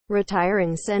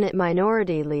Retiring Senate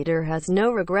Minority Leader has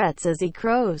no regrets as he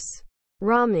crows.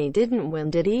 Romney didn't win,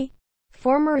 did he?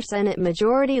 Former Senate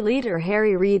Majority Leader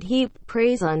Reid heaped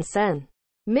praise on Sen.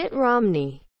 Mitt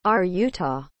Romney, R.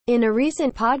 Utah, in a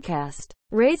recent podcast,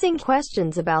 raising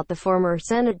questions about the former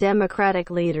Senate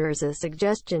Democratic leader's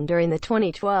suggestion during the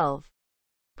 2012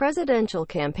 presidential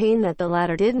campaign that the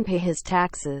latter didn't pay his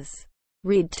taxes.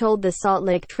 Reid told the Salt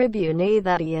Lake Tribune'that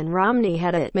that he and Romney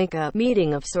had a make-up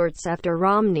meeting of sorts after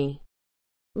Romney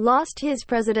lost his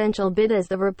presidential bid as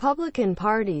the Republican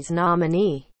Party's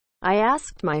nominee. I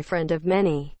asked my friend of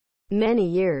many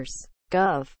years,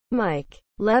 Gov. Mike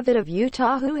Leavitt of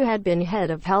Utah, who had been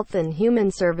head of Health and Human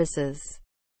Services,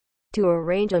 to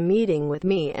arrange a meeting with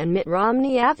me and Mitt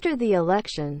Romney after the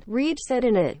election, Reid said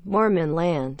in a Mormon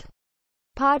Land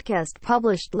podcast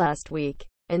published last week.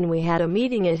 And we had a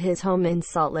meeting at his home in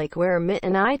Salt Lake where Mitt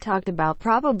and I talked about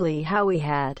probably how we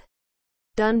had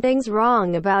done things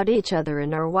wrong about each other,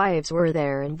 and our wives were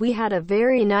there, and we had a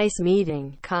very nice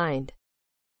meeting, kind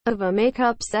of a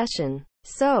make-up session.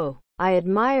 So, I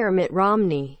admire Mitt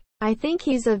Romney. I think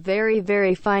he's a very,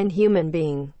 very fine human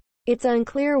being. It's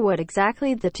unclear what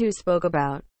exactly the two spoke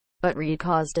about, but Reid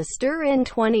caused a stir in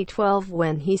 2012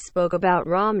 when he spoke about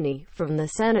Romney from the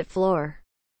Senate floor.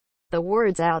 The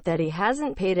word's out that he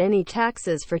hasn't paid any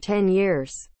taxes for 10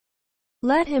 years.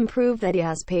 Let him prove that he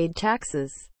has paid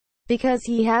taxes. Because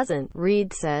he hasn't,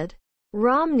 Reid said.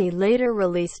 Romney later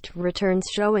released returns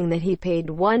showing that he paid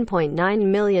 $1.9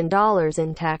 million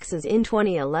in taxes in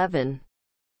 2011.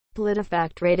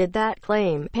 Politifact rated that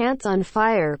claim "pants on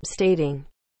fire," stating,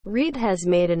 "Reid has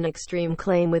made an extreme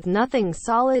claim with nothing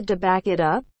solid to back it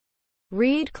up."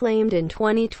 Reid claimed in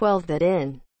 2012 that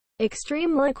an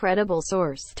extremely credible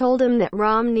source told him that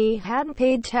Romney hadn't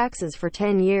paid taxes for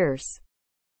 10 years.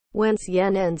 When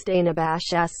CNN's Dana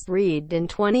Bash asked Reid in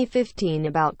 2015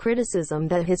 about criticism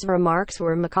that his remarks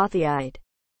were McCarthyite,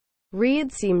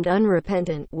 Reid seemed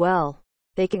unrepentant. "Well,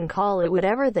 they can call it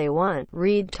whatever they want,"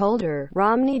 Reid told her.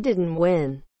 Romney didn't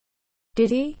win, did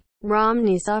he?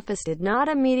 Romney's office did not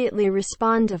immediately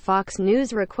respond to Fox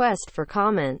News' request for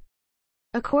comment.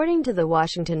 According to the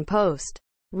Washington Post,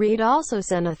 Reid also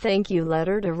sent a thank you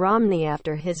letter to Romney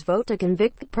after his vote to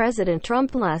convict President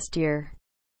Trump last year.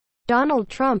 "Donald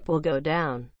Trump will go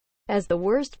down as the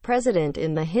worst president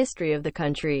in the history of the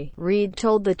country," Reid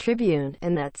told the Tribune,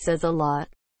 "and that says a lot,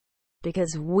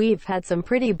 because we've had some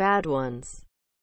pretty bad ones."